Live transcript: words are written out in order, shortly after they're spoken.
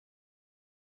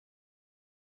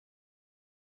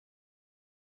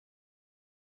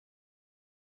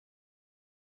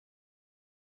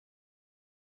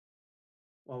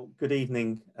Well, good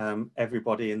evening,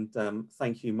 everybody, and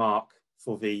thank you, Mark,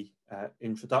 for the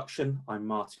introduction. I'm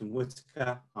Martin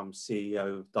Whitaker. I'm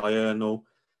CEO of Diurnal,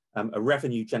 a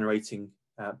revenue-generating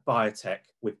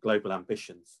biotech with global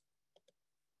ambitions.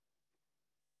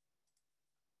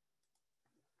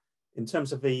 In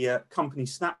terms of the company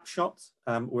snapshot,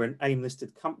 we're an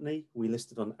AIM-listed company. We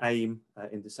listed on AIM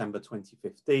in December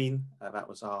 2015. That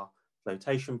was our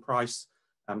flotation price.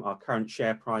 Our current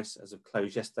share price as of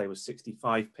close yesterday was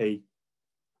 65p,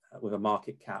 with a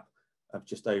market cap of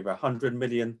just over 100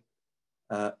 million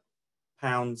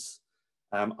pounds.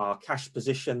 Our cash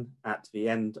position at the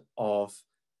end of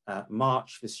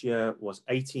March this year was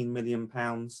 18 million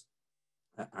pounds,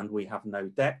 and we have no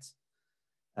debt.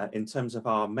 In terms of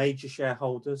our major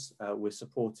shareholders, we're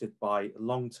supported by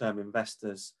long-term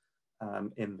investors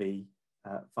in the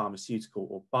pharmaceutical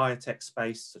or biotech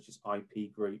space, such as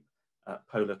IP Group,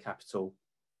 Polar Capital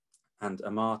and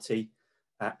Amati,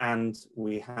 and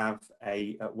we have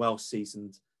a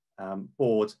well-seasoned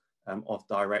board of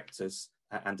directors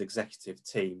and executive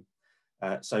team.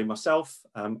 So myself,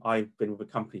 I've been with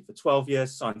the company for 12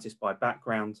 years, scientist by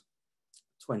background,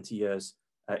 20 years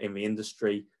in the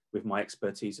industry, with my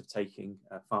expertise of taking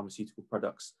pharmaceutical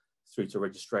products through to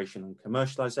registration and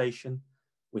commercialization.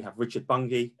 We have Richard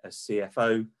Bungay as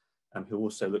CFO, who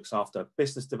also looks after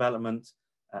business development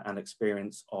and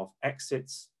experience of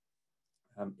exits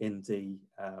in the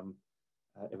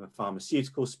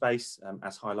pharmaceutical space,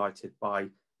 as highlighted by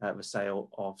the sale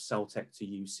of Celtec to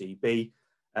UCB.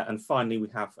 And finally, we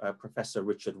have Professor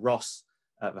Richard Ross,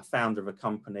 the founder of a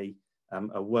company,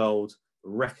 a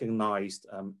world-recognized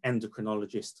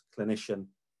endocrinologist clinician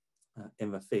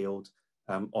in the field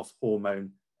of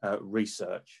hormone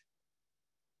research.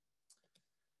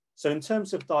 So in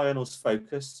terms of Diurnal's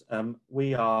focus,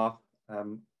 we are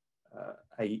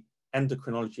a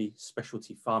endocrinology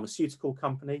specialty pharmaceutical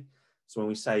company. So when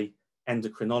we say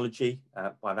endocrinology,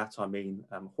 by that I mean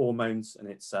hormones, and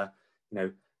it's a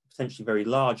potentially very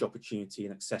large opportunity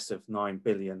in excess of $9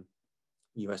 billion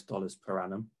per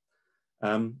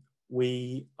annum.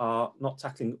 We are not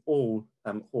tackling all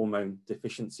hormone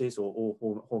deficiencies or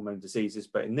all hormone diseases,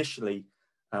 but initially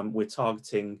we're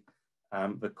targeting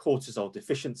the cortisol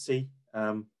deficiency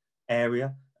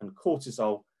area, and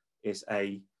cortisol is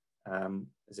a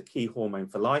key hormone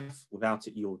for life. Without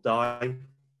it, you'll die.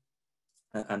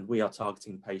 And we are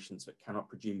targeting patients that cannot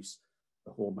produce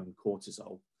the hormone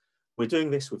cortisol. We're doing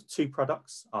this with two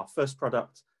products. Our first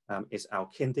product is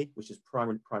Alkindi, which is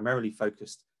primarily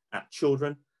focused at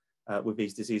children with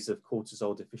these diseases of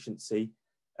cortisol deficiency,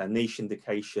 a niche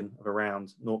indication of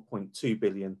around $0.2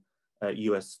 billion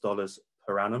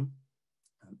per annum.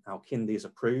 Alkindi is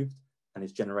approved and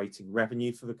is generating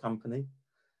revenue for the company.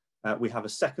 We have a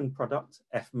second product,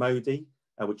 Efmody,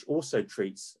 which also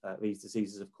treats these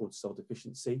diseases of cortisol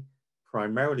deficiency,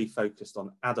 primarily focused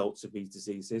on adults with these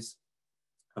diseases,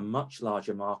 a much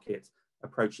larger market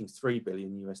approaching $3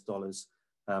 billion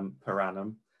per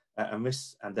annum. And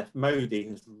Efmody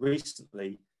has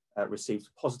recently received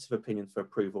positive opinion for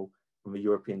approval from the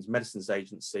European Medicines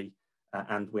Agency,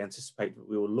 and we anticipate that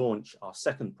we will launch our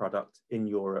second product in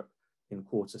Europe in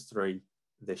Q3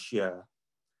 this year.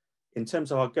 In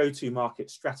terms of our go-to-market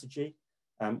strategy,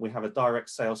 we have a direct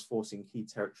sales force in key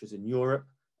territories in Europe,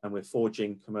 and we're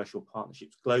forging commercial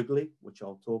partnerships globally, which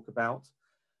I'll talk about.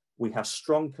 We have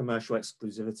strong commercial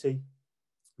exclusivity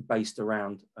based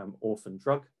around orphan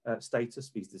drug status.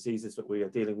 These diseases that we are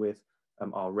dealing with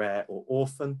are rare or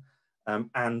orphan,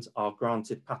 and our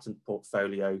granted patent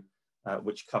portfolio,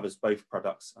 which covers both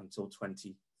products until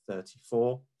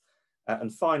 2034.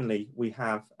 And finally, we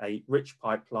have a rich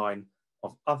pipeline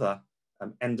of other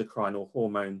endocrine or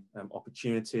hormone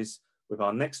opportunities, with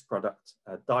our next product,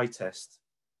 Ditest,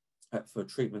 for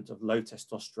treatment of low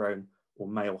testosterone or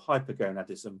male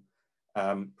hypergonadism,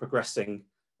 progressing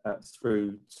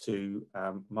through to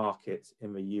market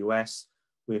in the US,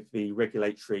 with the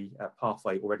regulatory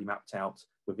pathway already mapped out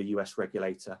with the US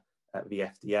regulator, the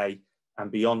FDA. And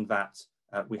beyond that,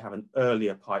 we have an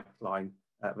earlier pipeline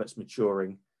that's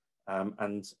maturing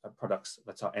and products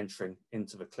that are entering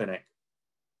into the clinic.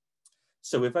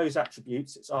 So with those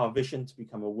attributes, it's our vision to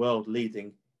become a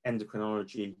world-leading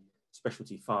endocrinology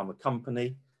specialty pharma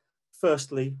company.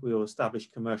 Firstly, we will establish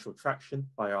commercial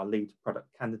traction by our lead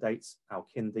product candidates,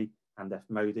 Alkindi and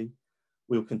Efmody.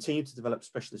 We will continue to develop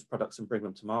specialist products and bring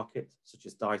them to market, such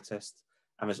as Ditest.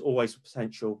 And there's always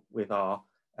potential with our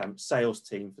sales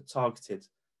team for targeted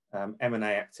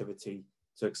M&A activity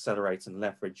to accelerate and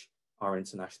leverage our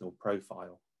international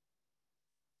profile.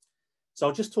 So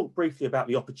I'll just talk briefly about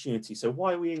the opportunity. So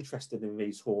why are we interested in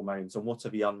these hormones, and what are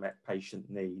the unmet patient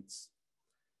needs?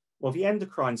 Well, the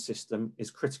endocrine system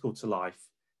is critical to life.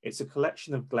 It's a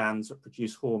collection of glands that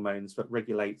produce hormones that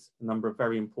regulate a number of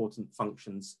very important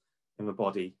functions in the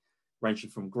body,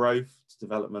 ranging from growth to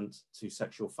development to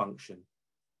sexual function.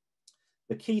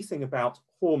 The key thing about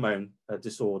hormone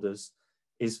disorders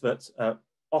is that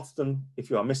often, if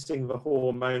you are missing the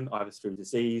hormone, either through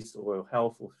disease or ill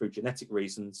health or through genetic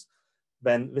reasons,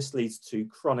 then this leads to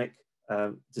chronic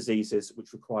diseases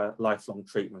which require lifelong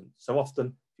treatment. So often,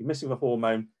 if you're missing the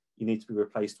hormone, you need to be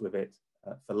replaced with it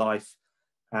for life.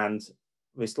 And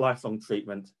this lifelong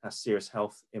treatment has serious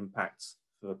health impacts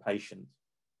for the patient.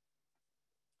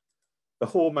 The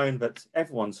hormone that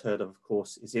everyone's heard of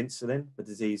course, is insulin. The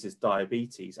disease is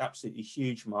diabetes, absolutely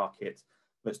huge market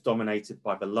that's dominated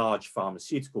by the large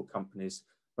pharmaceutical companies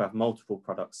who have multiple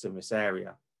products in this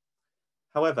area.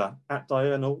 However, at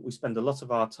Diurnal, we spend a lot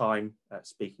of our time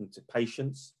speaking to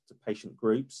patients, to patient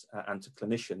groups, and to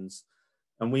clinicians,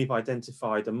 and we've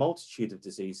identified a multitude of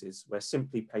diseases where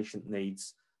simply patient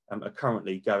needs are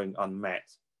currently going unmet.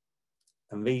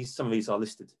 And some of these are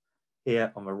listed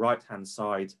here on the right-hand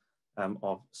side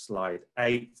of slide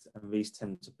 8, and these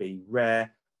tend to be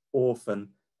rare, orphan,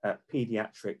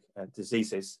 pediatric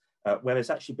diseases, where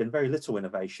there's actually been very little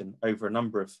innovation over a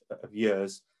number of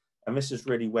years. And this is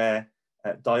really where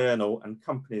Diurnal and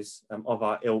companies of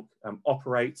our ilk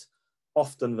operate.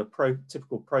 Often the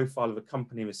typical profile of a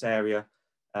company in this area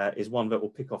is one that will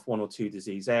pick off 1 or 2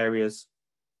 disease areas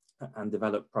and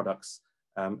develop products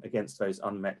against those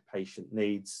unmet patient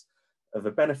needs.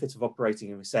 The benefit of operating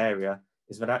in this area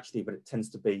is that actually it tends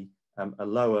to be a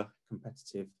lower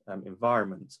competitive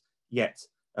environment, yet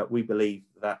we believe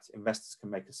that investors can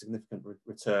make a significant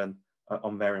return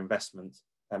on their investment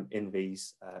in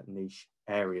these niche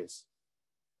areas.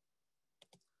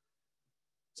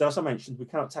 So as I mentioned, we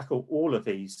cannot tackle all of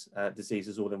these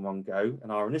diseases all in one go,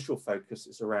 and our initial focus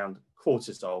is around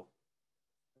cortisol,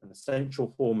 an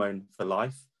essential hormone for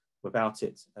life. Without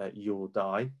it, you will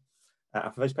die.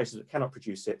 And for those patients that cannot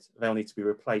produce it, they'll need to be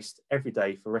replaced every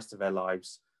day for the rest of their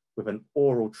lives with an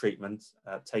oral treatment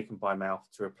taken by mouth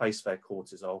to replace their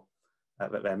cortisol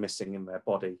that they're missing in their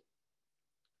body.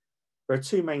 There are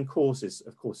 2 main causes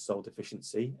of cortisol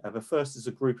deficiency. The first is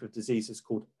a group of diseases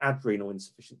called adrenal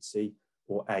insufficiency,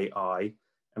 or AI,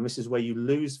 and this is where you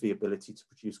lose the ability to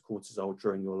produce cortisol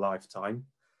during your lifetime,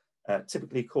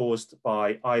 typically caused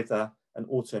by either an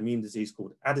autoimmune disease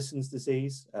called Addison's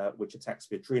disease, which attacks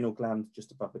the adrenal gland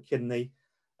just above the kidney,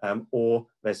 or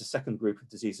there's a second group of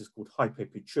diseases called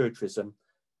hypopituitarism,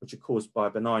 which are caused by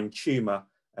a benign tumour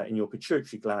in your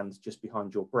pituitary gland just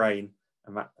behind your brain,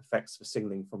 and that affects the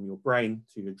signalling from your brain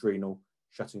to your adrenal,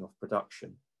 shutting off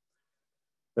production.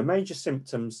 The major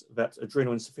symptoms that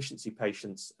adrenal insufficiency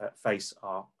patients face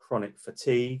are chronic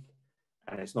fatigue,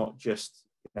 and it's not just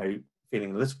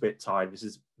feeling a little bit tired. This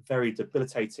is very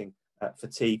debilitating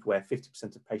fatigue where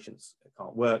 50% of patients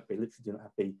can't work. They literally do not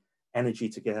have the energy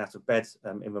to get out of bed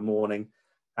in the morning.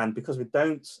 And because we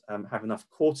don't have enough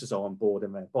cortisol on board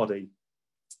in their body,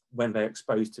 when they're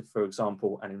exposed to, for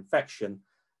example, an infection,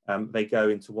 they go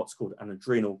into what's called an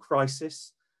adrenal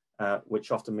crisis,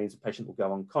 which often means the patient will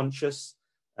go unconscious.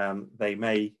 They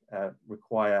may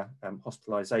require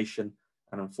hospitalization,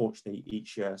 and unfortunately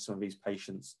each year some of these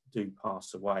patients do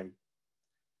pass away.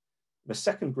 The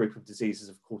second group of diseases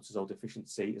of cortisol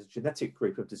deficiency is a genetic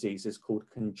group of diseases called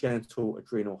congenital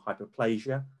adrenal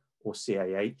hyperplasia, or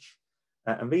CAH,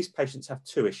 and these patients have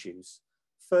 2 issues.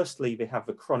 Firstly, they have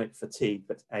the chronic fatigue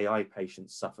that AI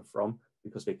patients suffer from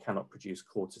because they cannot produce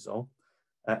cortisol,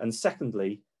 and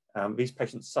secondly, these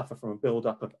patients suffer from a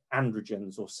build-up of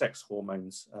androgens, or sex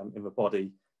hormones, in the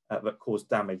body that cause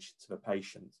damage to the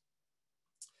patient.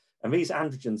 And these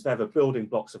androgens, they're the building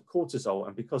blocks of cortisol,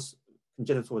 and because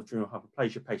congenital adrenal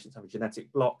hyperplasia patients have a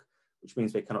genetic block, which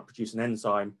means they cannot produce an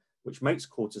enzyme which makes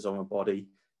cortisol in the body,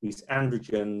 these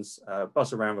androgens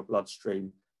buzz around the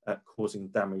bloodstream, causing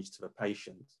damage to the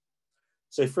patient.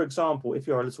 So for example, if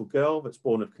you're a little girl that's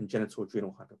born with congenital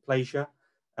adrenal hyperplasia,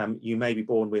 you may be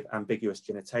born with ambiguous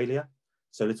genitalia.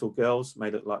 So little girls may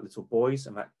look like little boys,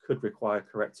 and that could require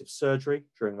corrective surgery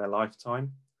during their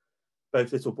lifetime.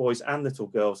 Both little boys and little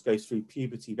girls go through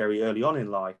puberty very early on in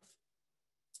life,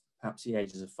 perhaps the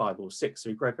ages of 5 or 6, so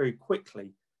we grow very quickly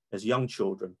as young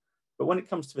children. But when it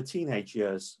comes to the teenage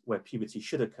years where puberty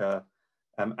should occur,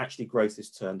 actually growth is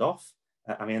turned off,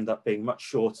 and we end up being much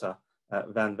shorter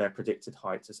than their predicted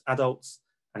height as adults.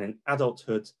 And in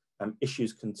adulthood,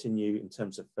 issues continue in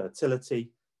terms of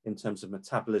fertility, in terms of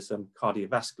metabolism,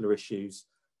 cardiovascular issues,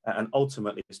 and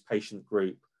ultimately this patient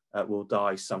group will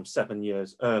die some 7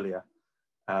 years earlier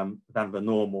than the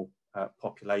normal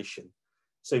population.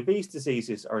 So these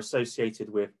diseases are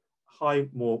associated with high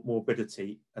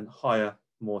morbidity and higher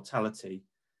mortality.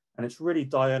 And it's really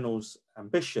Diurnal's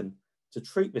ambition to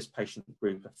treat this patient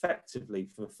group effectively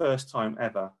for the first time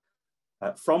ever,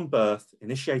 from birth,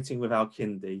 initiating with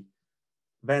Alkindi,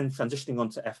 then transitioning on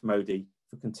to FMODI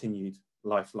for continued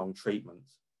lifelong treatment.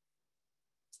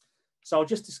 So I'll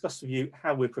just discuss with you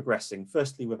how we're progressing,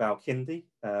 firstly with Alkindi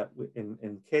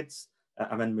in kids,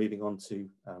 and then moving on to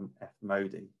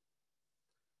FMODI.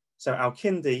 So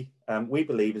Alkindi, we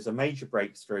believe, is a major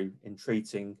breakthrough in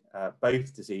treating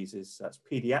both diseases, that's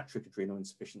pediatric adrenal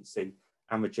insufficiency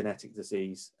and the genetic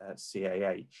disease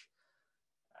CAH.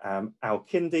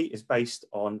 Alkindi is based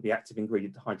on the active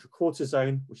ingredient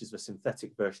hydrocortisone, which is the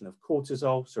synthetic version of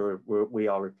cortisol. So we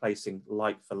are replacing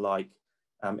like for like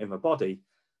in the body.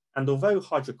 And although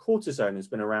hydrocortisone has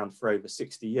been around for over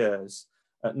 60 years,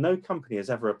 no company has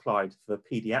ever applied for a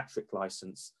pediatric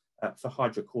license for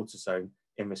hydrocortisone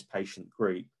in this patient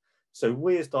group. So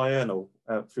we as Diurnal,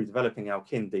 through developing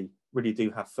Alkindi, really do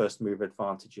have first mover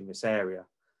advantage in this area.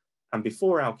 And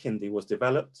before Alkindi was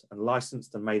developed and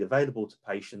licensed and made available to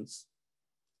patients,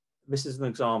 this is an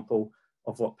example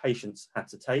of what patients had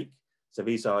to take. So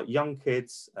these are young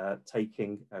kids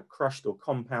taking crushed or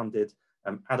compounded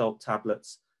adult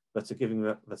tablets that are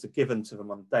given to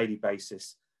them on a daily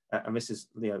basis, and this is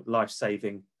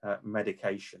life-saving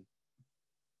medication.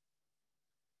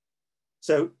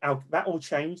 So that all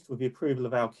changed with the approval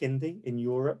of Alkindi in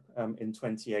Europe in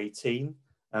 2018.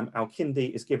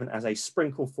 Alkindi is given as a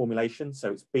sprinkle formulation,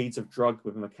 so it's beads of drug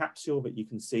within a capsule that you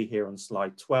can see here on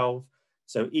slide 12.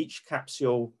 So each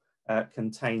capsule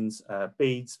contains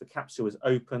beads. The capsule is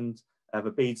opened,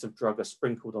 the beads of drug are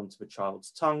sprinkled onto the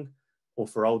child's tongue, or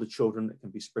for older children, it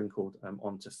can be sprinkled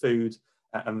onto food,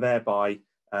 and thereby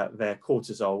their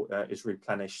cortisol is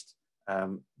replenished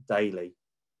daily.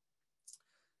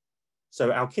 So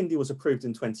Alkindi was approved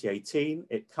in 2018.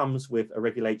 It comes with a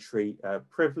regulatory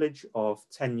privilege of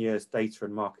 10 years data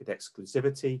and market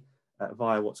exclusivity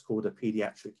via what's called a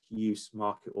pediatric use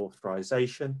market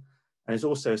authorization, and is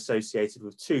also associated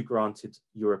with 2 granted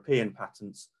European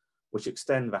patents, which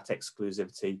extend that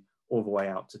exclusivity all the way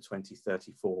out to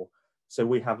 2034. So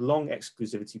we have long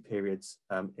exclusivity periods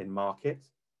in market.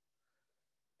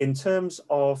 In terms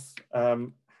of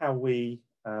how we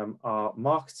are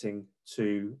marketing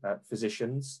to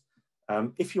physicians,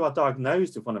 if you are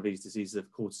diagnosed with one of these diseases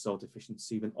of cortisol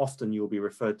deficiency, then often you'll be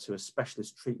referred to a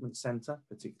specialist treatment center,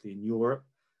 particularly in Europe.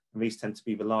 And these tend to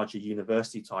be the larger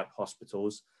university type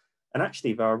hospitals. And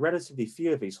actually, there are relatively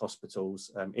few of these hospitals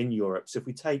in Europe. So if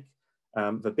we take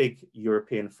the big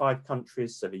European 5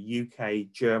 countries, so the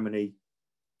UK, Germany,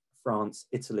 France,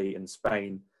 Italy, and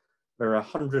Spain, there are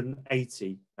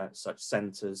 180 such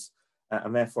centres,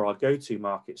 and therefore our go-to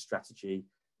market strategy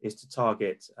is to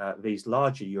target these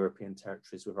larger European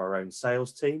territories with our own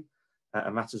sales team,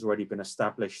 and that has already been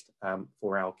established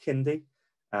for Alkindi.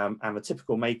 And the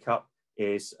typical makeup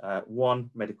is 1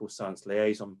 medical science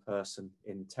liaison person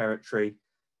in territory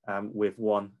with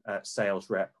 1 sales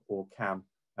rep or CAM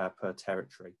per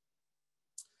territory.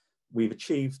 We've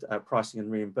achieved pricing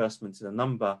and reimbursement in a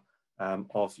number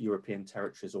of European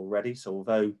territories already. So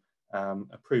although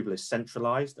approval is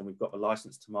centralized and we've got a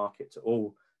license to market to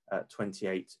all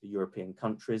 28 European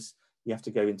countries, you have to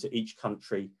go into each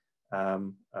country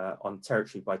on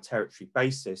territory by territory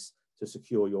basis to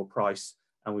secure your price.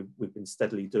 And we've been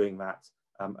steadily doing that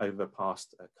over the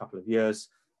past couple of years,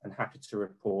 and happy to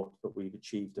report that we've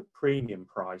achieved a premium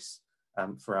price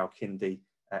for Alkindi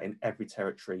in every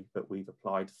territory that we've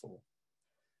applied for.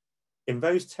 In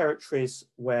those territories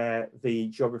where the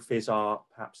geographies are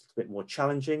perhaps a little bit more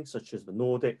challenging, such as the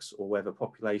Nordics, or where the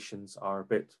populations are a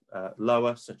bit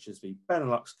lower, such as the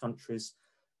Benelux countries,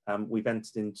 we've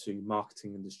entered into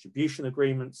marketing and distribution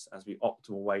agreements as the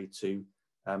optimal way to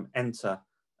enter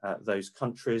those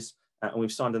countries. And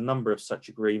we've signed a number of such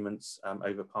agreements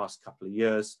over the past couple of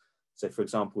years. So for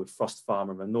example, with Frost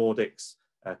Pharma in the Nordics,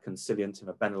 Conciliant in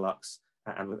the Benelux,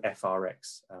 and with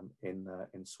FRX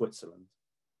in Switzerland.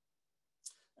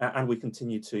 And we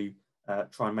continue to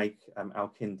try and make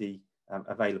Alkindi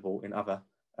available in other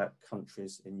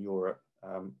countries in Europe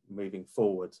moving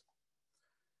forward.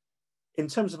 In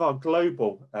terms of our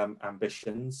global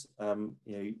ambitions,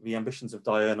 the ambitions of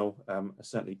Diurnal are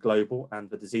certainly global, and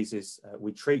the diseases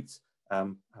we treat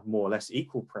have more or less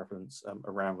equal prevalence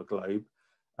around the globe.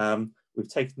 We've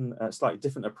taken a slightly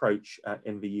different approach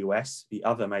in the US, the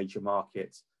other major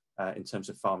market in terms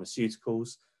of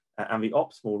pharmaceuticals. And the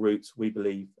optimal route, we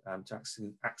believe, to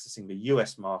accessing the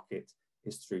US market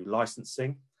is through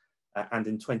licensing. And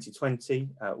in 2020,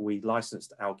 we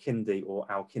licensed Alkindi, or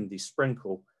Alkindi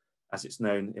Sprinkle, as it's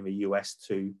known in the US,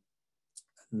 to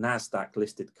NASDAQ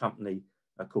listed company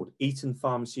called Eton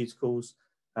Pharmaceuticals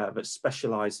that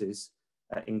specializes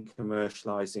in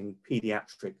commercializing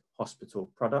pediatric hospital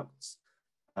products.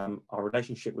 Our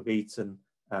relationship with Eton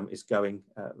is going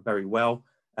very well,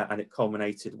 and it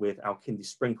culminated with Alkindi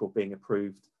Sprinkle being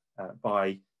approved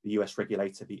by the US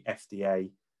regulator, the FDA,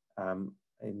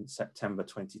 in September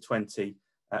 2020,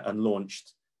 and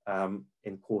launched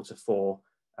in Q4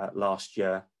 last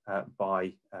year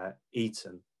by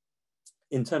Eton.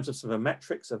 In terms of some of the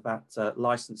metrics of that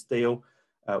license deal,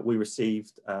 we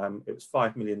received, it was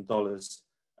 $5 million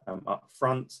up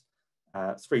front,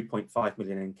 $3.5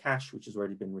 million in cash, which has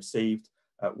already been received,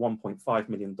 $1.5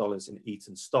 million in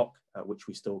Eton stock, which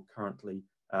we still currently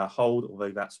hold,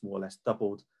 although that's more or less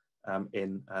doubled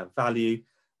in value.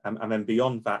 And then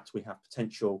beyond that, we have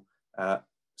potential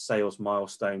sales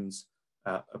milestones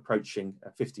approaching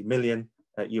 $50 million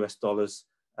US dollars,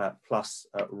 plus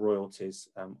royalties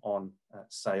on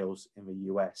sales in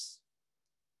the US.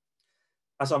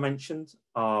 As I mentioned,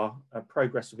 our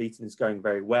progress with Eton is going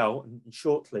very well, and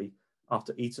shortly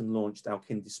after Eton launched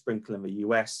Alkindi Sprinkle in the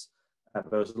US,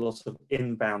 there was a lot of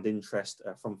inbound interest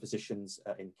from physicians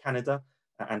in Canada,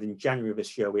 and in January of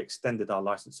this year, we extended our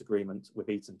license agreement with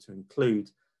Eton to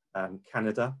include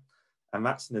Canada, and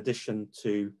that's in addition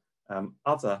to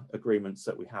other agreements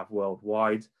that we have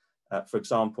worldwide. For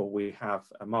example, we have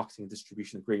marketing and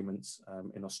distribution agreements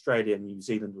in Australia and New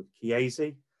Zealand with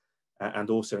Chiesi,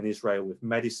 and also in Israel with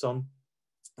Medison.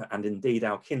 And indeed,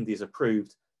 Alkindi is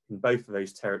approved in both of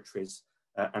those territories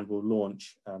and will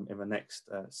launch in the next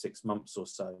 6 months or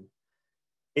so.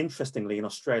 Interestingly, in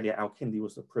Australia, Alkindi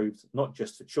was approved not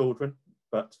just for children,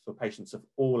 but for patients of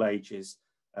all ages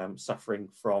suffering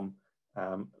from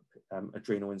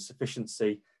adrenal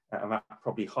insufficiency, and that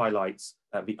probably highlights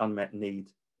the unmet need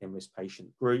in this patient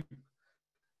group.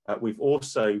 We've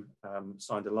also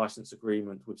signed a license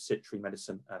agreement with Citri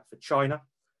Medicine for China,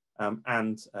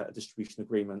 and a distribution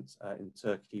agreement in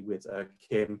Turkey with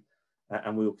Kim,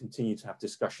 and we will continue to have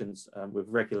discussions with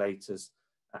regulators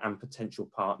and potential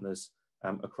partners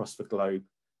across the globe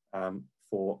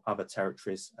for other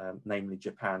territories, namely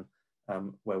Japan,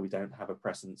 where we don't have a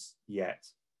presence yet.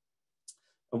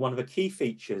 And one of the key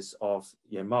features of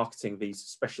marketing these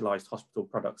specialized hospital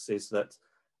products is that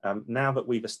now that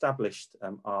we've established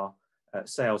our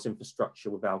sales infrastructure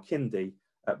with Alkindi,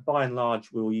 by and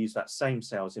large, we will use that same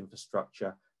sales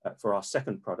infrastructure for our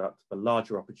second product, the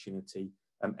larger opportunity,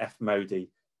 F-MODI,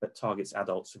 that targets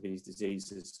adults with these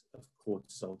diseases of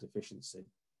cortisol deficiency.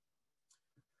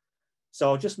 So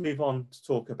I'll just move on to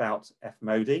talk about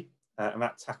F-MODI, and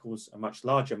that tackles a much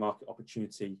larger market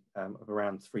opportunity of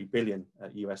around $3 billion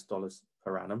US dollars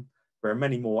per annum. There are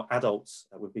many more adults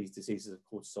with these diseases of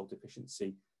cortisol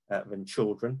deficiency than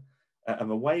children. And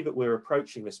the way that we're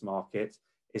approaching this market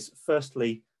is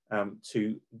firstly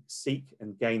to seek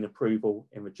and gain approval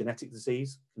in the genetic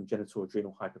disease, congenital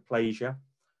adrenal hyperplasia.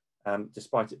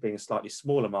 Despite it being a slightly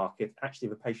smaller market, actually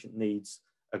the patient needs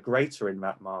are greater in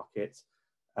that market.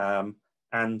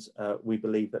 And we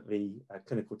believe that the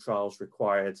clinical trials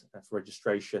required for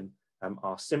registration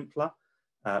are simpler,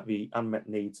 the unmet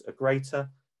needs are greater,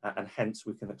 and hence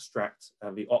we can extract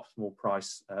the optimal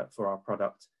price for our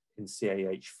product in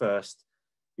CAH first,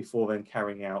 before then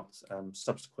carrying out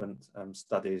subsequent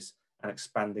studies and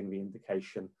expanding the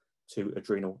indication to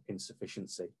adrenal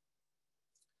insufficiency.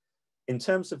 In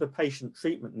terms of the patient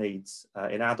treatment needs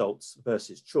in adults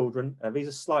versus children, these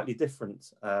are slightly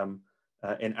different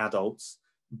in adults.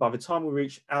 By the time we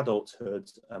reach adulthood,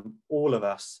 all of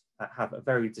us have a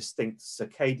very distinct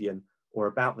circadian or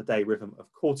about the day rhythm of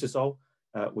cortisol,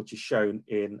 which is shown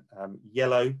in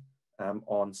yellow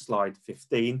on slide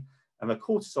 15. And the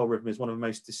cortisol rhythm is one of the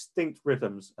most distinct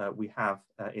rhythms we have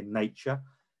in nature.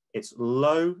 It's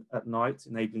low at night,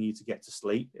 enabling you to get to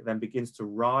sleep. It then begins to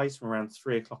rise from around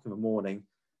 3 o'clock in the morning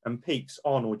and peaks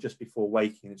on or just before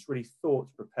waking. It's really thought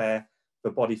to prepare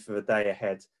the body for the day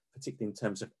ahead, particularly in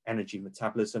terms of energy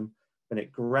metabolism. Then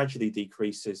it gradually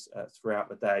decreases throughout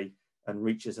the day and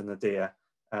reaches a nadir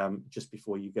just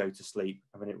before you go to sleep,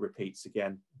 and then it repeats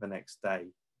again the next day.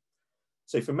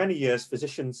 So for many years,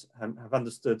 physicians have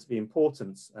understood the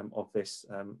importance of this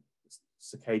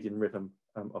circadian rhythm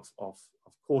of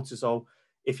cortisol.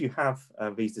 If you have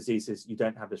these diseases, you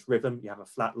don't have this rhythm, you have a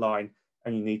flat line,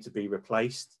 and you need to be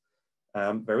replaced.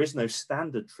 There is no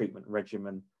standard treatment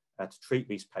regimen to treat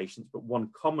these patients, but one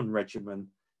common regimen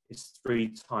is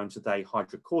 3 times a day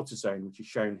hydrocortisone, which is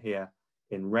shown here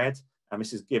in red. And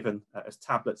this is given as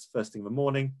tablets first thing in the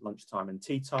morning, lunchtime, and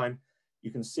tea time. You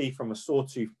can see from a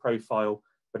sawtooth profile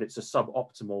that it's a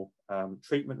suboptimal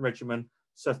treatment regimen.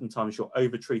 Certain times you're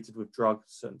overtreated with drugs,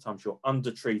 certain times you're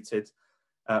undertreated.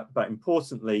 but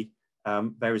importantly,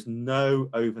 there is no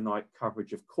overnight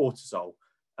coverage of cortisol.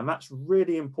 And that's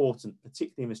really important,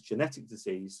 particularly in this genetic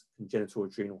disease, congenital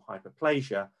adrenal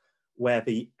hyperplasia, where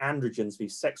the androgens,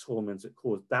 these sex hormones that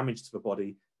cause damage to the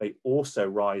body, they also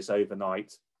rise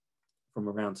overnight from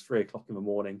around 3 o'clock in the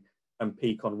morning and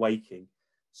peak on waking.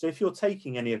 So if you're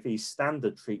taking any of these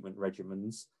standard treatment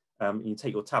regimens, you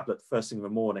take your tablet first thing in the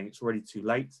morning, it's already too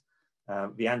late.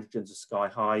 The androgens are sky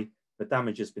high, the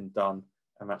damage has been done,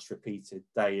 and that's repeated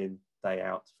day in, day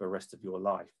out for the rest of your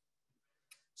life.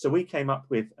 So we came up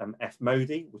with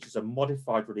F-MODI, which is a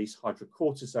modified release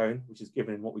hydrocortisone, which is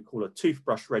given in what we call a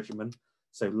toothbrush regimen.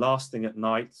 So last thing at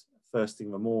night, first thing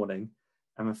in the morning.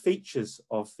 And the features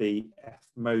of the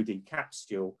F-MODI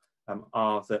capsule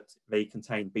are that they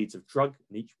contain beads of drug,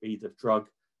 and each bead of drug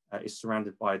is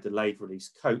surrounded by a delayed release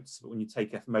coat. So when you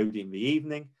take F-MODI in the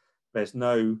evening, there's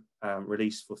no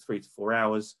release for 3 to 4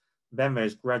 hours. Then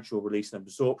there's gradual release and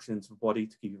absorption into the body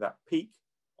to give you that peak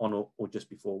on or just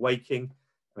before waking.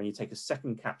 And you take a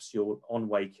second capsule on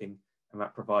waking, and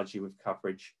that provides you with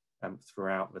coverage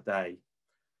throughout the day.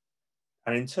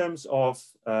 And in terms of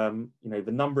the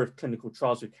number of clinical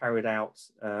trials we've carried out,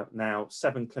 now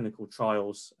 7 clinical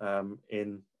trials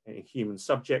in human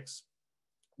subjects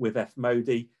with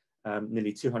F-MODI,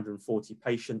 nearly 240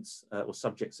 patients or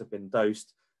subjects have been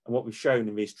dosed. And what we've shown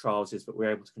in these trials is that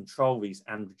we're able to control these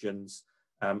androgens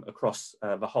across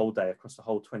the whole day, across the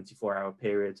whole 24-hour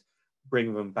period,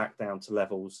 bring them back down to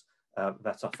levels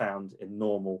that are found in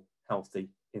normal, healthy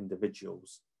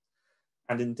individuals.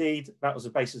 And indeed, that was the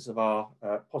basis of our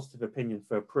positive opinion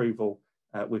for approval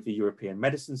with the European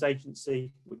Medicines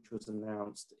Agency, which was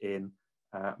announced in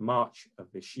March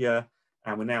of this year.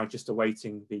 And we're now just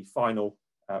awaiting the final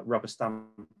rubber stamp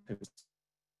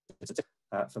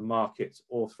for market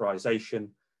authorization,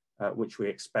 which we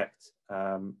expect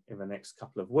in the next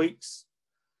couple of weeks.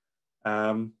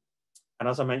 And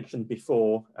as I mentioned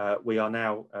before, we are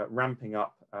now ramping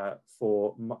up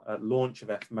for launch of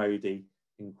F-MODI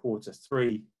in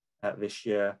Q3 this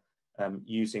year,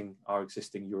 using our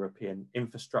existing European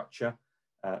infrastructure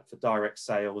for direct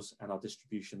sales and our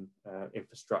distribution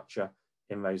infrastructure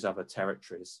in those other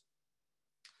territories.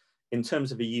 In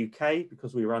terms of the UK,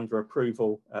 because we were under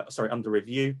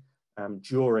review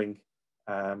during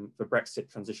the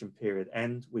Brexit transition period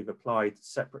end, we've applied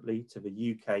separately to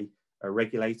the UK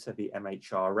regulator, the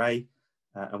MHRA,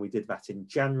 and we did that in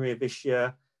January of this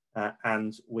year.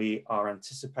 And we are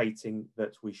anticipating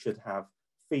that we should have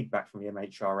feedback from the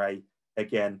MHRA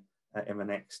again in the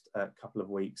next couple of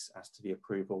weeks as to the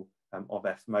approval of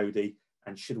F-MODI.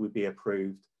 And should we be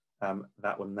approved,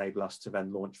 that will enable us to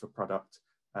then launch the product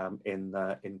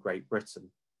in Great Britain.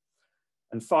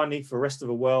 And finally, for the rest of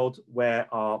the world, where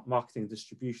our marketing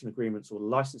distribution agreements or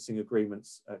licensing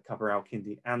agreements cover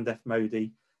Alkindi and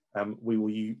F-MODI, we will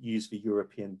use the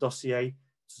European dossier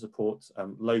to support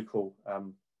local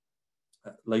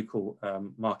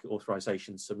market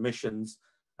authorization submissions,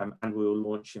 and we will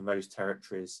launch in those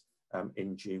territories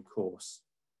in due course.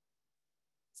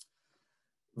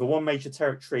 The one major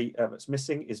territory that's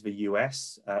missing is the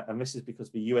US, and this is because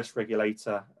the US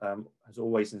regulator has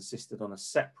always insisted on a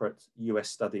separate US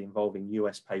study involving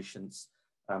US patients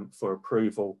for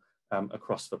approval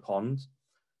across the pond.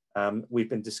 We've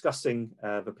been discussing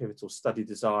the pivotal study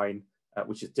design,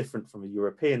 which is different from the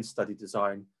European study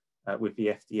design with the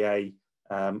FDA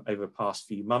over the past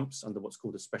few months under what's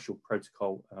called a special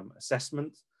protocol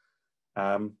assessment.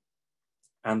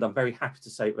 And I'm very happy to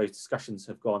say those discussions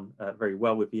have gone very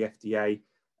well with the FDA,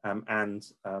 and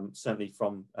certainly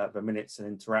from the minutes and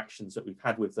interactions that we've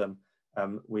had with them,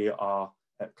 we are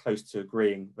close to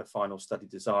agreeing the final study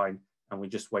design, and we're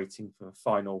just waiting for the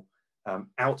final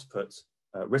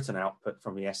written output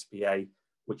from the SPA,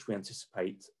 which we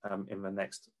anticipate in the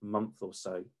next month or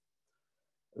so.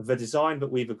 The design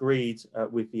that we've agreed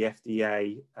with the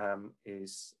FDA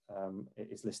is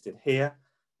listed here.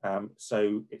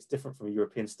 So it's different from a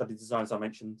European study design. As I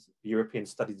mentioned, the European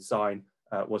study design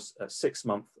was a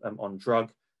 6-month on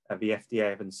drug. The FDA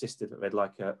have insisted that they'd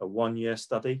like a 1-year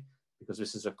study because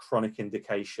this is a chronic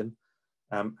indication.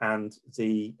 And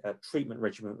the treatment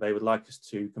regimen they would like us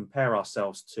to compare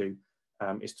ourselves to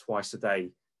is twice a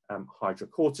day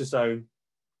hydrocortisone,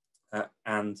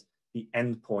 and the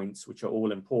endpoints, which are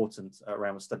all important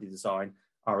around the study design,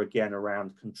 are again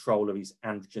around control of these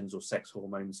androgens or sex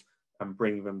hormones and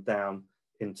bringing them down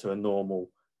into a normal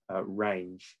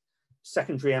range.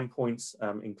 Secondary endpoints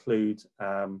include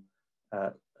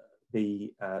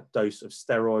the dose of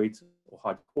steroid or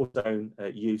hydrocortisone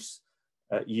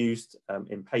used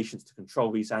in patients to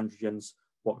control these androgens.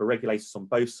 What the regulators on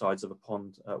both sides of the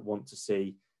pond want to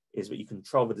see is that you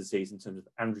control the disease in terms of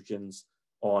androgens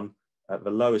on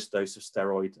the lowest dose of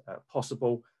steroid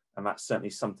possible. And that's certainly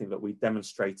something that we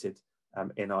demonstrated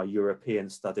in our European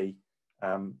study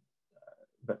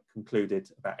that concluded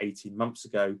about 18 months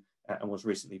ago and was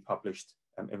recently published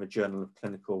in the Journal of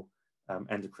Clinical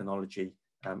Endocrinology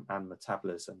and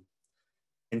Metabolism.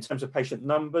 In terms of patient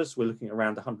numbers, we're looking at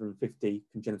around 150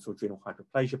 congenital adrenal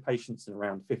hyperplasia patients in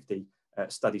around 50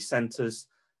 study centres.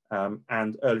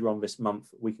 And earlier on this month,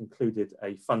 we concluded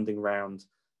a funding round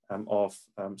of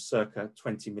circa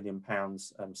 £20 million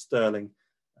sterling,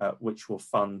 which will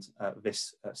fund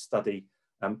this study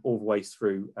all the way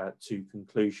through to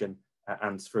conclusion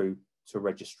and through to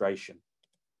registration.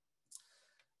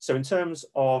 So in terms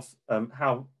of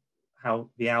how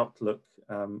the outlook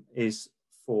is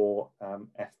for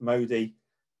F-MODY,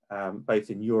 both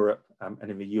in Europe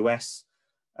and in the US.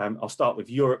 I'll start with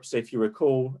Europe. So if you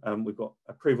recall, we've got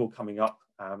approval coming up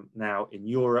now in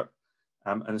Europe.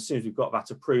 And as soon as we've got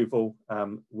that approval,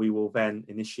 we will then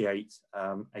initiate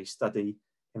a study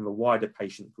in the wider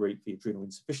patient group, the adrenal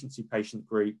insufficiency patient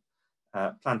group.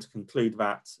 Plan to conclude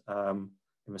that in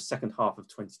the second half of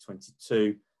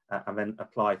 2022, and then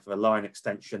apply for a line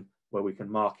extension where we can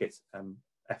market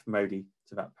F-MODY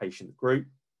to that patient group.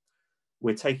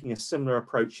 We're taking a similar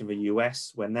approach in the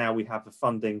US, where now we have the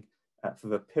funding for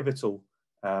the pivotal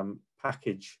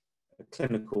package,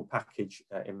 clinical package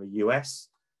in the US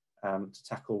to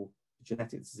tackle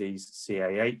genetic disease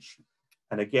CAH.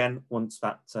 And again, once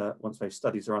those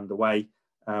studies are underway,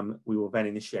 we will then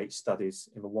initiate studies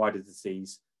in the wider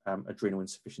disease, adrenal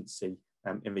insufficiency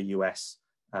in the US,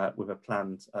 with a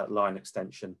planned line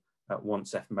extension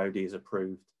once F-MODY is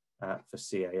approved for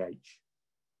CAH.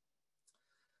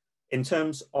 In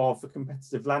terms of the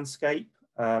competitive landscape,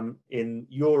 in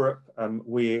Europe,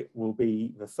 we will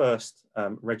be the first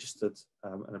registered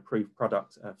and approved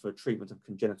product for treatment of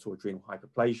congenital adrenal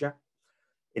hyperplasia.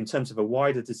 In terms of a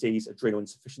wider disease, adrenal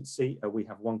insufficiency, we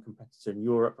have one competitor in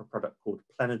Europe, a product called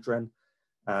Plenodren,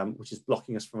 which is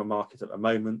blocking us from the market at the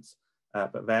moment,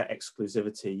 but their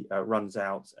exclusivity runs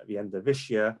out at the end of this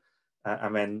year.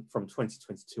 And then from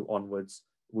 2022 onwards,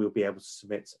 we'll be able to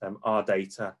submit our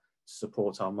data to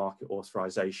support our market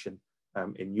authorization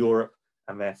in Europe,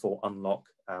 and therefore unlock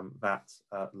that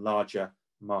larger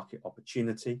market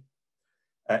opportunity.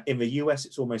 In the US,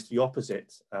 it's almost the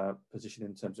opposite position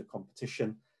in terms of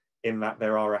competition, in that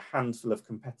there are a handful of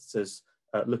competitors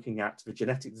looking at the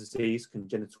genetic disease,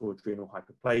 congenital adrenal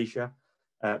hyperplasia.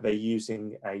 They're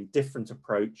using a different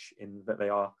approach in that they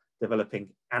are developing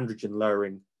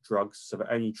androgen-lowering drugs, so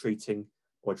they're only treating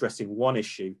or addressing one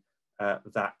issue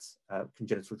that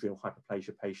congenital adrenal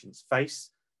hyperplasia patients face,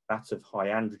 that of high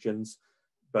androgens.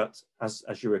 But as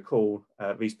you recall,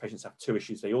 these patients have two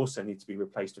issues. They also need to be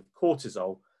replaced with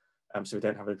cortisol, so we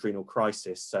don't have an adrenal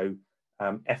crisis. So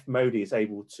F-MODY is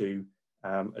able to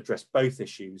address both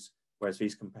issues, whereas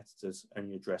these competitors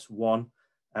only address one.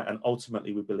 And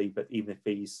ultimately, we believe that even if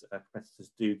these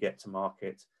competitors do get to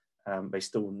market, they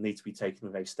still need to be taken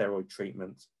with a steroid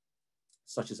treatment,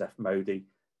 such as F-MODY,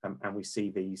 and we see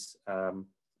these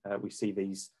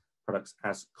products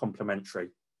as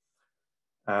complementary.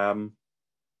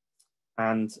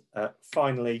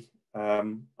 Finally,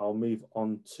 I'll move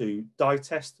on to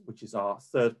DITEST, which is our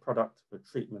third product for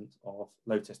treatment of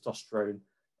low testosterone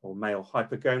or male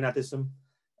hypergonadism,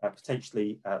 a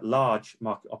potentially large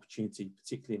market opportunity,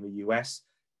 particularly in the US.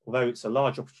 Although it's a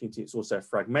large opportunity, it's also a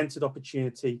fragmented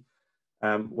opportunity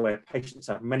where patients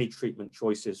have many treatment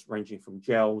choices ranging from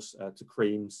gels to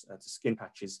creams to skin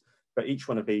patches, but each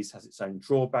one of these has its own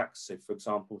drawbacks. So for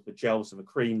example, the gels and the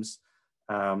creams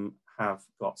have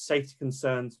got safety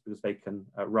concerns because they can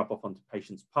rub off onto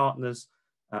patients' partners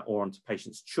or onto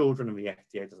patients' children, and the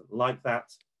FDA doesn't like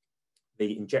that.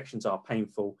 The injections are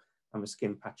painful and the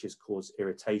skin patches cause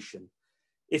irritation.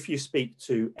 If you speak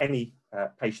to any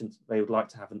patient, they would like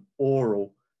to have an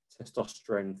oral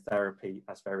testosterone therapy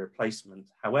as their replacement.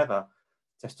 However,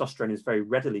 testosterone is very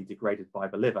readily degraded by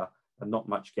the liver and not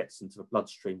much gets into the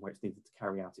bloodstream where it's needed to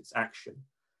carry out its action.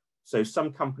 So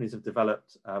some companies have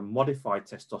developed modified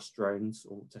testosterones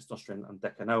or testosterone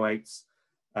undecanoates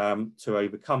to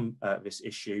overcome this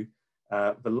issue.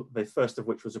 The first of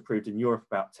which was approved in Europe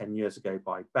about 10 years ago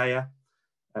by Bayer,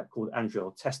 called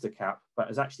Andriol Testacap, but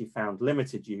has actually found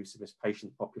limited use in this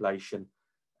patient population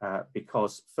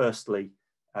because firstly,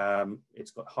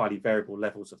 it's got highly variable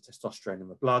levels of testosterone in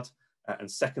the blood, and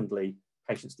secondly,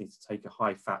 patients need to take a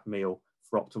high-fat meal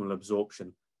for optimal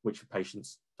absorption, which the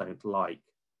patients don't like.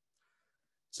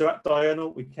 So at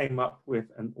Diurnal, we came up with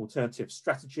an alternative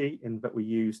strategy in that we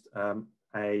used a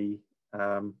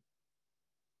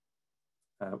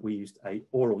we used a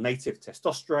oral native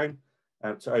testosterone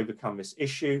to overcome this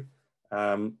issue.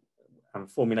 And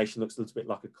formulation looks a little bit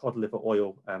like a cod liver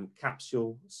oil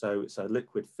capsule. So it's a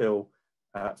liquid fill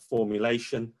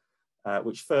formulation,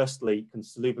 which firstly can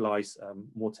solubilize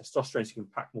more testosterone, so you can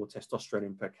pack more testosterone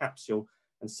in per capsule.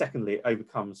 And secondly, it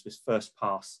overcomes this first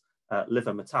pass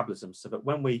liver metabolism, so that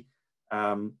when we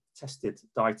tested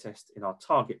DITEST in our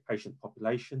target patient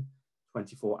population,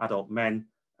 24 adult men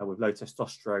with low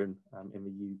testosterone in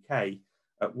the UK,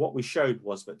 what we showed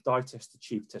was that DITEST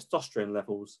achieved testosterone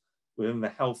levels within the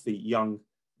healthy young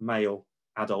male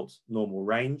adult normal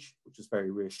range, which was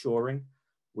very reassuring.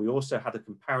 We also had a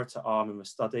comparator arm in the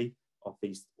study of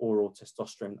these oral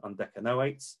testosterone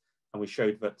undecanoates, and we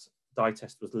showed that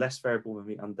DITEST was less variable than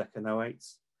the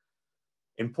undecanoates.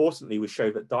 Importantly, we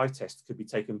showed that DITEST could be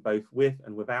taken both with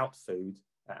and without food,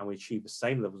 and we achieved the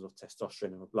same levels of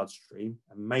testosterone in the bloodstream,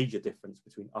 a major difference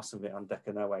between us and the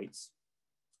undecanoates.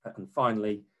 And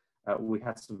finally, we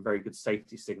had some very good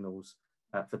safety signals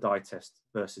for DITEST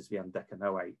versus the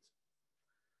undecanoate.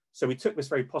 So we took this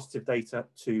very positive data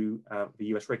to the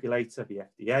US regulator, the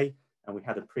FDA, and we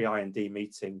had a pre-IND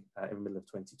meeting in the middle of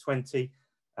 2020,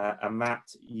 and that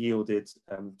yielded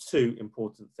two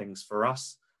important things for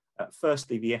us.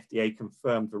 Firstly, the FDA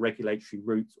confirmed the regulatory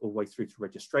route all the way through to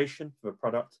registration for a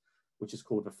product, which is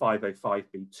called the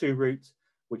 505(b)(2) route,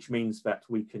 which means that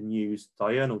we can use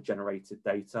diurnal generated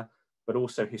data, but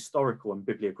also historical and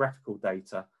bibliographical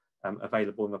data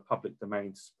available in the public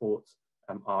domain to support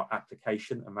our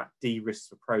application, and that de-risks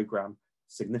the program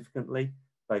significantly,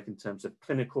 both in terms of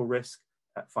clinical risk,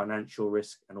 financial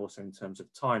risk, and also in terms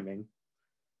of timing.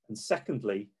 And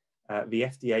secondly, the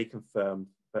FDA confirmed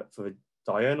that for the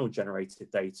diurnal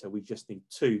generated data, we just need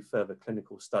 2 further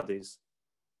clinical studies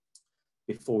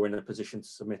before we're in a position to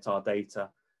submit our data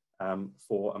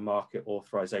for a market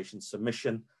authorization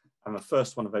submission. And the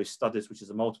first one of those studies, which is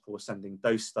a multiple ascending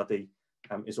dose study,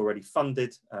 is already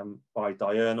funded by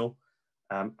Diurnal,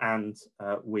 and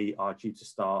we are due to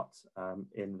start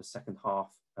in the second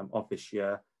half of this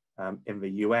year in the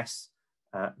US.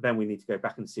 Then we need to go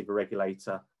back and see the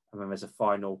regulator, and then there's a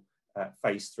final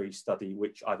phase 3 study,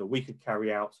 which either we could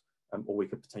carry out or we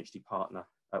could potentially partner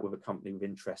with a company with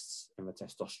interests in the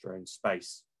testosterone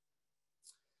space.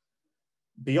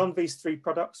 Beyond these 3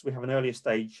 products, we have an earlier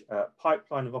stage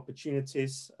pipeline of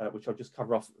opportunities, which I'll just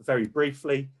cover off very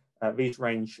briefly. These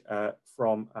range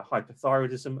from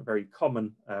hypothyroidism, a very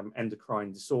common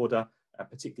endocrine disorder,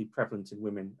 particularly prevalent in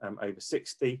women over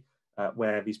 60,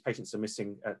 where these patients are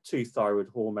missing 2 thyroid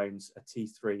hormones,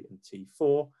 T3 and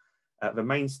T4. The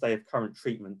mainstay of current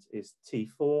treatment is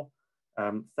T4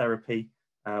 therapy.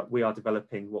 We are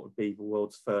developing what would be the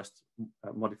world's first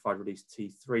modified release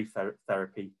T3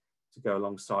 therapy to go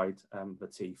alongside the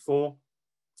T4,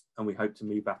 and we hope to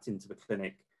move that into the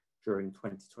clinic during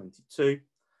 2022.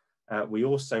 We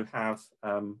also have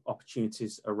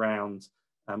opportunities around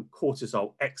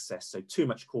cortisol excess. So too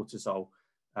much cortisol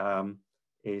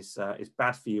is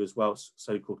bad for you as well,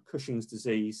 so-called Cushing's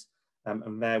disease.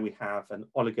 And there we have an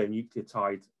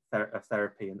oligonucleotide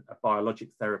therapy and a biologic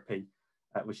therapy,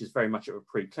 which is very much at a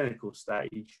preclinical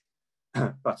stage,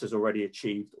 but has already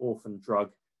achieved orphan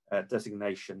drug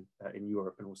designation in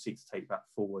Europe, and will seek to take that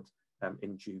forward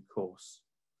in due course.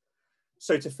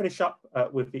 So to finish up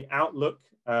with the outlook,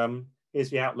 here's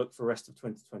the outlook for the rest of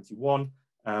 2021.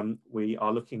 We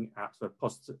are looking at the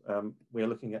positive. We are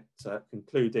looking at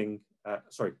concluding.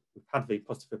 Sorry, we've had the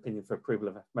positive opinion for approval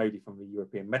of FMODI from the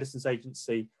European Medicines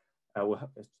Agency. We'll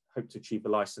hope to achieve a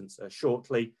license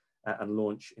shortly and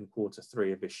launch in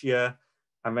Q3 of this year.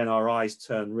 And then our eyes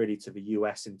turn really to the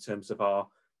US in terms of our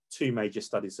 2 major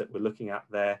studies that we're looking at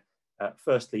there.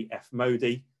 Firstly,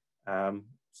 FMODI.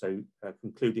 So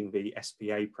concluding the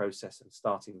SPA process and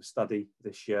starting the study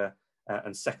this year,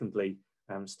 and secondly,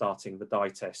 starting the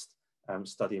DITEST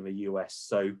study in the US.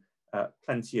 So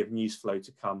plenty of news flow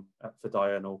to come for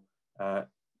Diurnal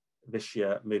this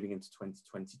year, moving into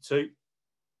 2022.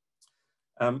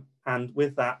 And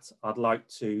with that, I'd like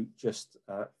to just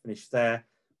finish there,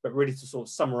 but really to sort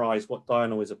of summarize what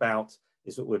Diurnal is about,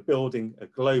 is that we're building a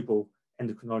global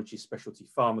endocrinology specialty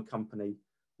pharma company.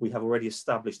 We have already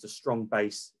established a strong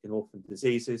base in orphan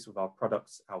diseases with our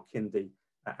products Alkindi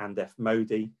and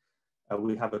FMODI.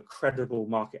 We have a credible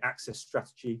market access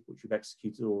strategy, which we've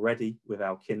executed already with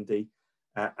Alkindi,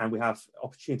 and we have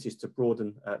opportunities to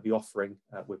broaden the offering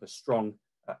with a strong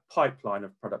pipeline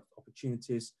of product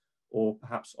opportunities, or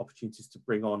perhaps opportunities to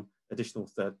bring on additional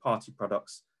third-party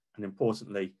products. And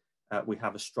importantly, we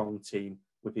have a strong team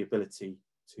with the ability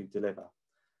to deliver.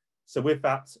 So with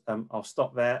that, I'll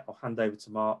stop there. I'll hand over to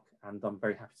Mark, and I'm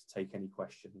very happy to take any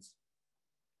questions.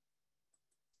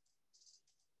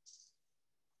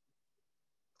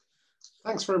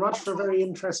 Thanks very much for a very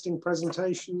interesting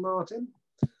presentation, Martin.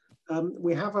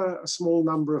 We have a small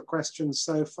number of questions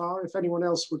so far. If anyone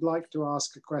else would like to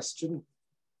ask a question,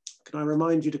 can I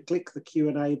remind you to click the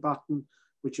Q&A button,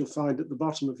 which you'll find at the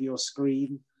bottom of your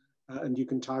screen, and you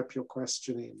can type your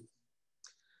question in.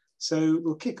 So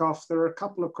we'll kick off. There are a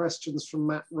couple of questions from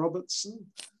Matt Robertson.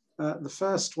 The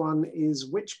first one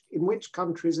is, in which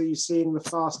countries are you seeing the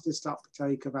fastest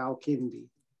uptake of Alkindi?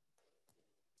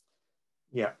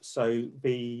 Yeah, so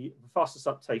the fastest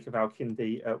uptake of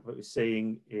Alkindi that we're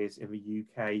seeing is in the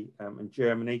UK and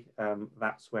Germany.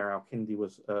 That's where Alkindi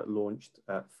was launched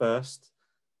first.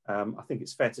 I think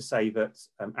it's fair to say that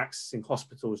accessing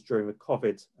hospitals during the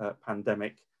COVID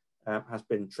pandemic has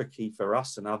been tricky for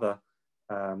us and other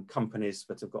companies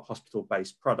that have got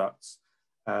hospital-based products.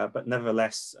 But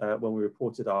nevertheless, when we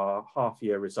reported our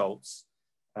half-year results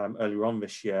earlier on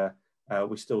this year,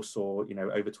 we still saw,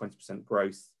 over 20%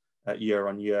 growth year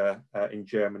on year in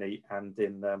Germany and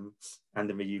in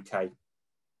the UK.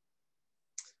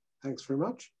 Thanks very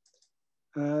much.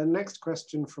 Next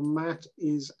question from Matt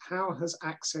is, how has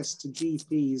access to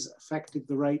GPs affected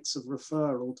the rates of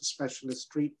referral to specialist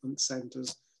treatment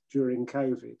centres during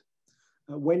COVID?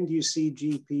 When do you see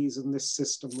GPs and this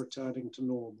system returning to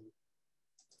normal?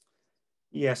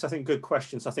 Yes, I think good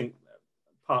questions. I think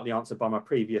partly answered by my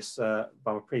previous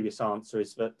answer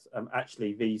is that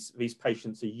actually these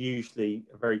patients are usually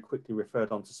very quickly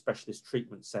referred on to specialist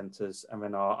treatment centres and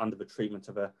then are under the treatment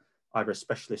of either a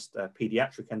specialist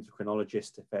paediatric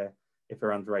endocrinologist if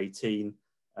they're under 18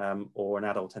 or an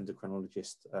adult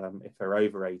endocrinologist if they're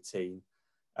over 18.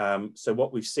 So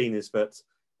what we've seen is that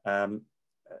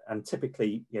and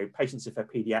typically, patients, if they're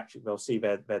paediatric, they'll see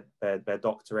their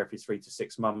doctor every 3 to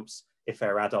 6 months. If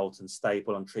they're adult and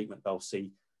stable on treatment, they'll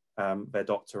see their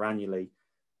doctor annually.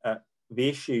 The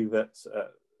issue that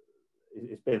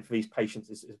has been for these patients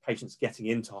is patients getting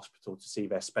into hospital to see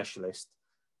their specialist.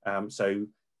 So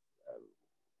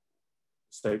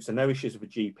no issues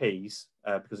with the GPs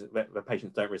because the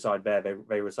patients don't reside there;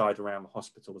 they reside around the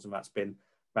hospitals, and that's been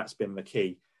the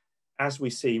key. As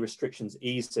we see restrictions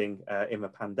easing in the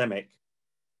pandemic,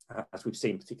 as we've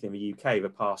seen particularly in the UK the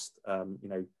past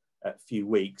few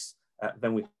weeks,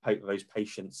 then we hope that those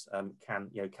patients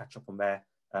can catch up on their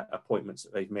appointments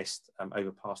that they've missed over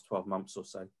the past 12 months or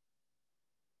so.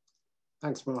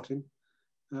 Thanks, Martin.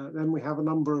 Then we have a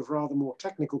number of rather more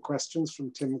technical questions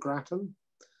from Tim Grattan.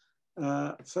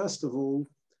 First of all,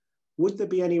 would there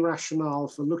be any rationale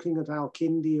for looking at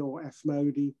Alkindi or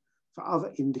Efmody for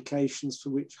other indications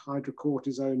for which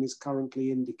hydrocortisone is currently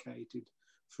indicated?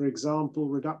 For example,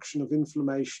 reduction of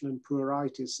inflammation and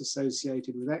pruritus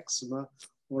associated with eczema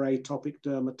or atopic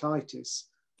dermatitis,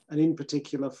 and in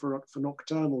particular for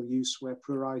nocturnal use where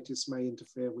pruritus may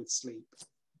interfere with sleep.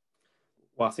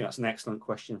 Well, I think that's an excellent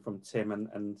question from Tim,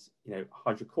 and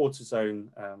hydrocortisone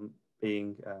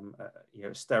being a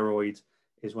steroid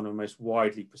is one of the most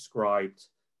widely prescribed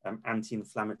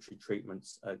anti-inflammatory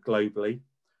treatments globally.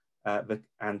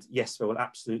 And yes, there will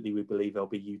absolutely, we believe there'll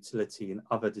be utility in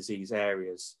other disease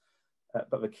areas.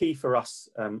 But the key for us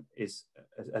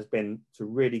has been to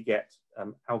really get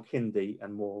Alkindi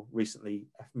and more recently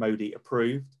Efmody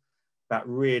approved. That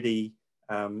really,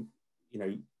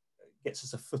 gets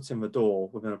us a foot in the door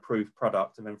with an approved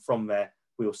product, and then from there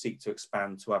we will seek to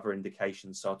expand to other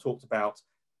indications. So I talked about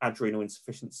adrenal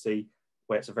insufficiency,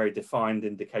 where it's a very defined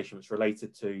indication that's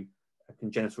related to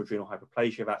congenital adrenal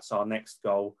hyperplasia. That's our next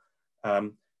goal.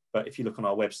 But if you look on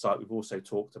our website, we've also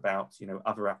talked about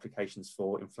other applications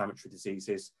for inflammatory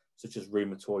diseases such as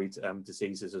rheumatoid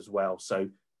diseases as well. So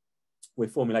we're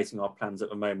formulating our plans at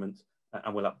the moment,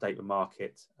 and we'll update the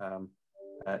market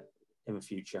in the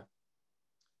future.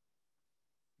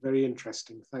 Very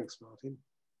interesting. Thanks, Martin.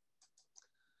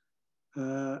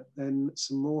 Then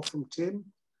some more from Tim.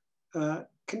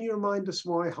 Can you remind us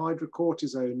why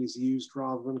hydrocortisone is used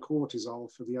rather than cortisol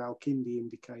for the Alkindi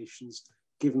indications,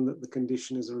 given that the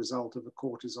condition is a result of a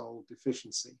cortisol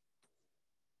deficiency?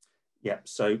 Yeah,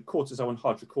 so cortisol and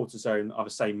hydrocortisone are the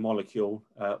same molecule.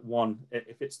 One,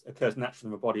 if it occurs naturally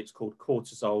in the body, it's called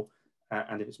cortisol,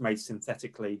 and if it's made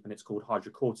synthetically, then it's called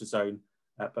hydrocortisone,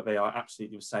 but they are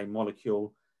absolutely the same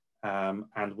molecule,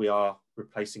 and we are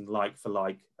replacing like for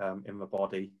like in the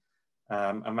body.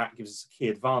 And that gives us a key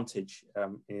advantage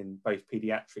in both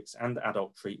pediatrics and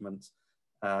adult treatment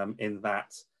in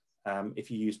that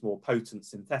if you use more potent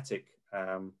synthetic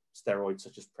steroids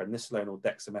such as prednisolone or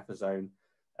dexamethasone,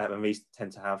 then these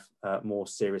tend to have more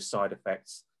serious side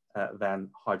effects than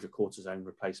hydrocortisone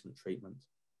replacement treatment.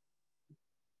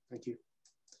 Thank you.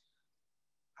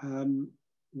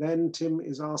 then Tim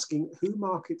is asking, who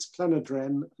markets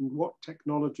Plenadren and what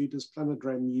technology does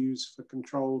Plenadren use for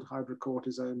controlled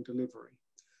hydrocortisone delivery?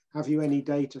 Have you any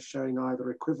data showing either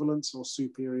equivalence or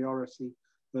superiority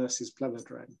versus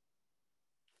Plenadren?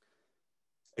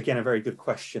 Again, a very good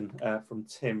question from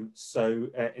Tim. So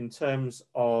in terms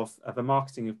of the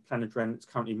marketing of Plenadren, it's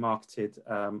currently marketed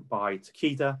by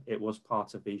Takeda. It was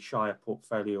part of the Shire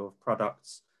portfolio of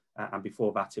products. And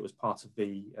before that, it was part of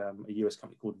a US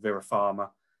company called Virapharma.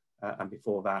 And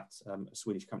before that, a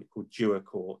Swedish company called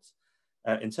Duacort.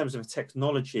 In terms of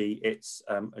technology, it's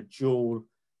a dual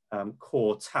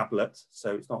core tablet.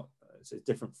 So it's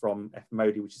different from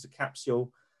Efmody, which is a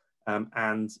capsule.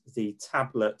 And the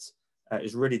tablet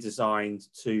is really designed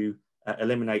to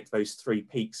eliminate those 3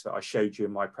 peaks that I showed you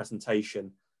in my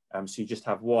presentation. So you just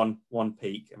have one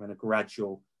peak and then a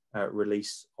gradual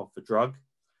release of the drug.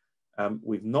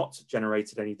 We've not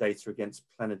generated any data against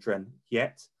Plenadren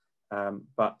yet,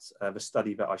 but the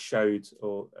study that I showed,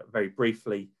 or very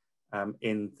briefly,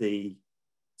 in the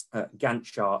Gantt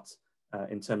chart,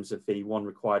 in terms of the one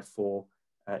required for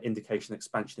indication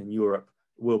expansion in Europe,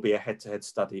 will be a head-to-head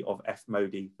study of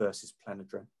Efmody versus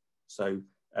Plenadren. So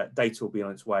data will be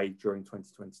on its way during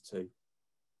 2022.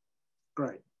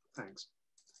 Great, thanks.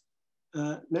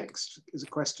 Next is a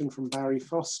question from Barry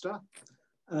Foster.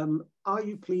 Are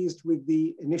you pleased with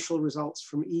the initial results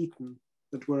from Eton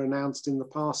that were announced in the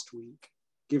past week,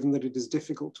 given that it is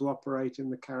difficult to operate in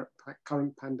the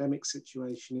current pandemic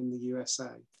situation in the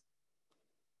USA?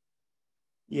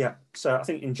 Yeah, so I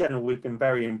think in general, we've been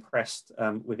very impressed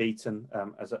with Eton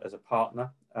as a partner.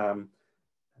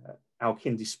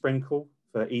 Alkindi Sprinkle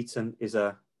for Eton is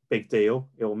a big deal.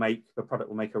 The product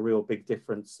will make a real big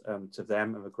difference to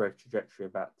them and the growth trajectory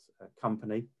of that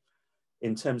company.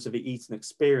 In terms of the Eton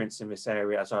experience in this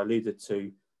area, as I alluded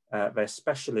to, they're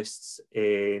specialists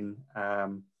in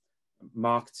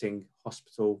marketing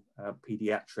hospital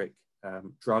pediatric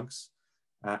drugs.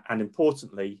 And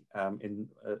importantly,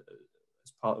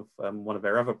 as part of one of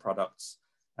their other products,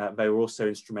 they were also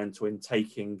instrumental in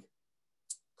taking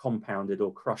compounded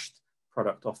or crushed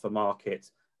product off the market,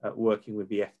 working with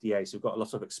the FDA. So we've got a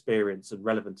lot of experience and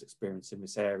relevant experience in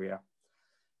this area.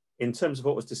 In terms of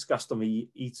what was discussed on the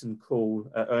Eton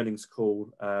call, earnings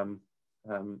call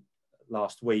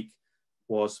last week,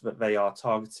 was that they are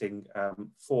targeting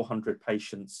 400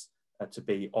 patients to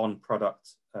be on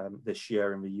product this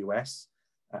year in the US.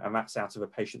 And that's out of a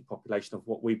patient population of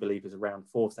what we believe is around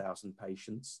 4,000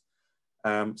 patients.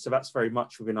 So that's very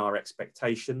much within our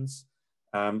expectations.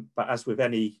 But as with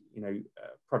any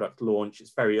product launch,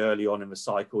 it's very early on in the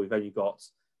cycle. We've only got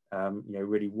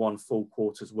really 1 full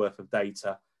quarter's worth of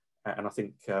data. And I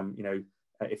think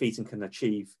if Eton can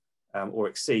achieve or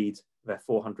exceed their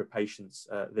 400 patients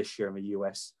this year in the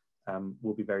US,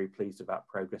 we'll be very pleased with that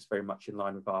progress, very much in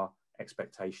line with our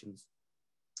expectations.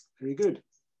 Very good.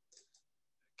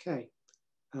 Okay.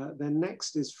 Then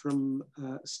next is from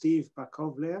Steve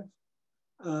Bakovlev.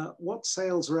 What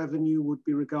sales revenue would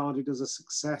be regarded as a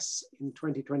success in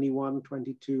 2021,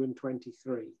 22, and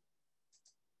 23?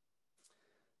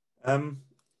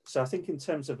 So I think in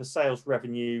terms of the sales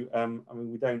revenue, I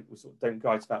mean, we sort of don't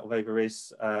guide to that, although there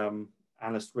is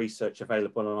analyst research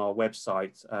available on our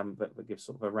website that gives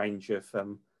sort of a range of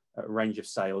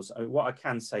sales. I mean, what I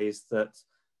can say is that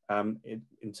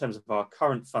in terms of our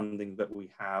current funding that we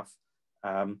have,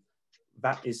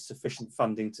 that is sufficient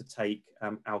funding to take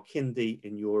Alkindi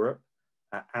in Europe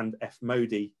and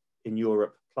Efmody in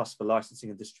Europe, plus the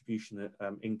licensing and distribution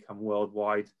income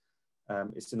worldwide.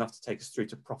 It's enough to take us through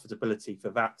to profitability for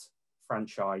that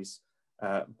franchise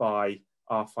by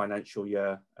our financial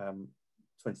year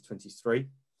 2023.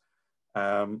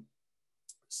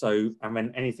 So, and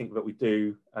then anything that we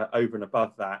do over and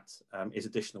above that is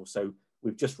additional. So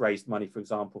we've just raised money, for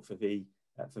example, for the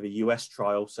US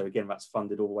trial. So again, that's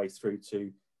funded all the way through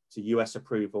to US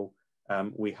approval,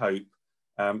 we hope.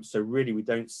 So really, we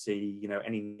don't see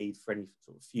any need for any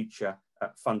sort of future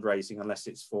fundraising unless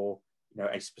it's for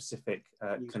a specific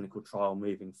clinical trial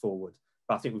moving forward.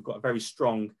 But I think we've got a very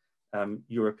strong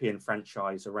European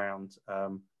franchise around,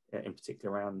 in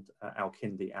particular around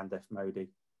Alkindi and Efmody.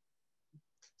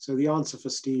 So the answer for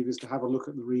Steve is to have a look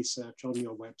at the research on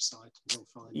your website. And you'll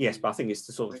find yes, but I think it's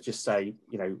to sort of just say,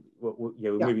 we're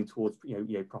moving towards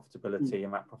profitability,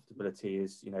 and that profitability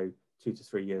is 2 to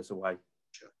 3 years away.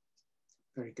 Sure.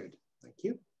 Very good. Thank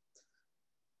you.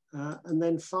 And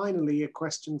then finally, a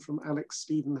question from Alex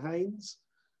Stephen Haynes.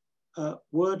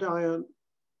 Were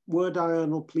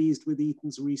Diurnal pleased with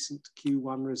Eton's recent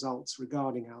Q1 results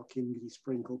regarding Alkindi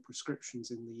Sprinkle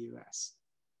prescriptions in the US?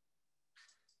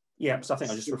 Yeah, so I think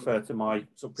I just referred to my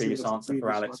sort of previous answer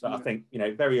for Alex, but I think, you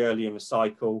know, very early in the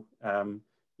cycle,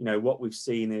 you know, what we've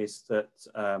seen is that,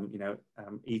 you know,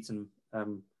 Eton,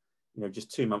 you know,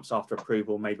 just 2 months after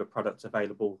approval, made the product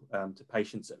available to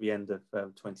patients at the end of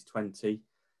 2020.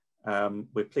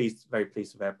 We're pleased, very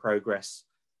pleased with their progress.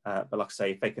 But like I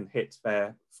say, if they can hit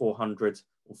their 400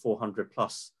 or 400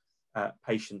 plus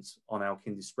patients on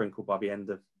Alkindi Sprinkle by the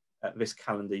end of this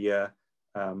calendar year,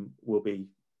 will be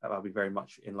very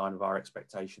much in line with our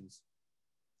expectations.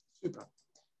 Super.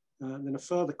 And then a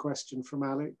further question from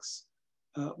Alex.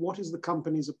 What is the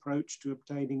company's approach to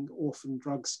obtaining orphan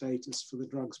drug status for the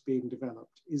drugs being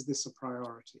developed? Is this a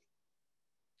priority?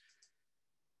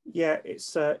 Yeah,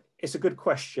 it's a good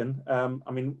question.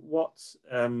 I mean, what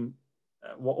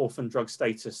orphan drug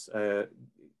status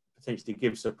potentially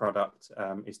gives a product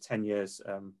is 10 years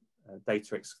 10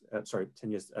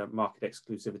 years market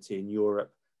exclusivity in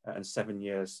Europe and 7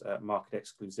 years market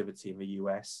exclusivity in the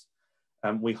US.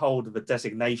 We hold the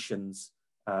designations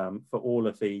for all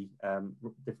of the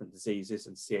different diseases,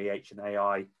 and CAH and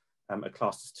AI are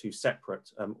classed as two separate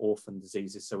orphan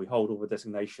diseases. So we hold all the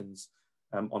designations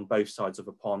on both sides of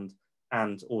the pond,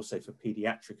 and also for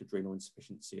pediatric adrenal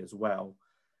insufficiency as well.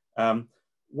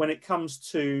 When it comes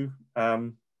to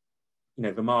you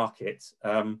know, the market,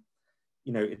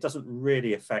 you know, it doesn't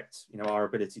really affect, you know, our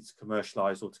ability to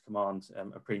commercialize or to command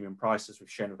a premium price, as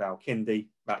we've shown with Alkindi.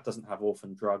 That doesn't have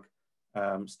orphan drug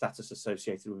status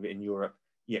associated with it in Europe,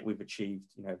 yet we've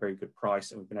achieved, you know, a very good price,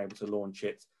 and we've been able to launch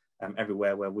it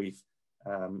everywhere where we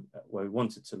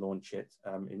wanted to launch it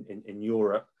in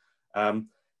Europe.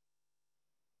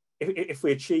 If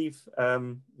we achieve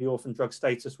the orphan drug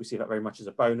status, we see that very much as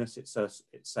a bonus.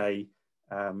 It's a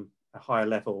higher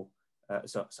level.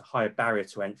 It's a higher barrier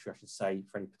to entry, I should say,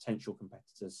 for any potential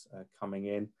competitors coming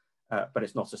in, but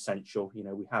it's not essential. You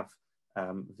know, we have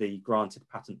the granted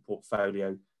patent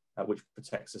portfolio, which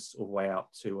protects us all the way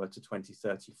out to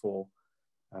 2034.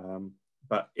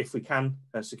 But if we can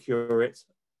secure it,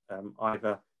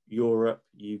 either Europe,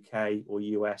 UK, or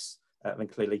US, then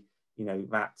clearly, you know,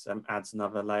 that adds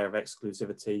another layer of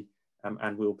exclusivity,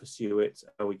 and we'll pursue it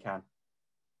where we can.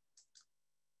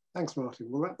 Thanks, Martin.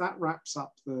 Well, that wraps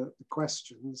up the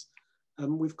questions.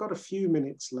 We've got a few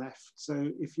minutes left,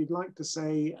 so if you'd like to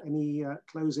say any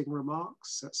closing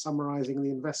remarks summarising the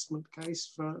investment case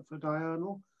for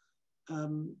Diurnal,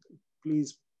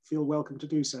 please feel welcome to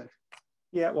do so.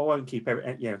 Yeah, well, I won't keep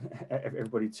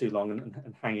everybody too long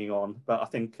and hanging on, but I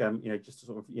think you know, just to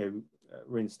sort of, you know,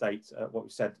 reinstate what we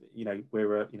said. You know,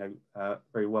 we're a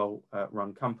very well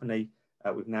run company.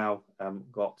 We've now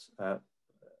got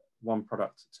one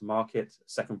product to market,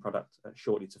 second product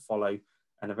shortly to follow,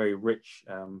 and a very rich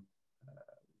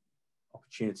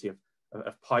opportunity of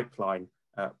pipeline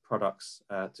products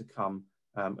to come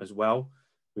as well.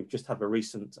 We've just had a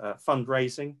recent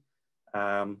fundraising,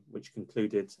 which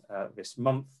concluded this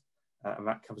month, and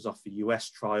that covers off the US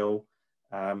trial.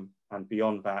 And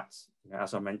beyond that, you know,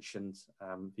 as I mentioned,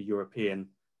 the European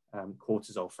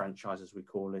cortisol franchise, as we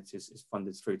call it, is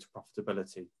funded through to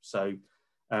profitability. So,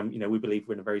 you know, we believe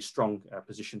we're in a very strong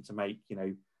position to make, you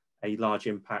know, a large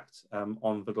impact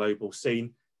on the global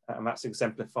scene, and that's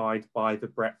exemplified by the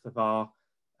breadth of our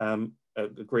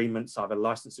agreements, either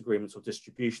license agreements or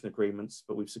distribution agreements,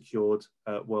 but we've secured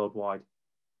worldwide.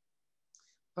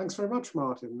 Thanks very much,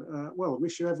 Martin. Well,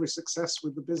 wish you every success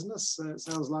with the business. It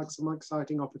sounds like some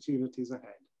exciting opportunities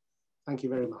ahead. Thank you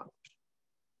very much.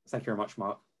 Thank you very much,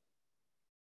 Mark.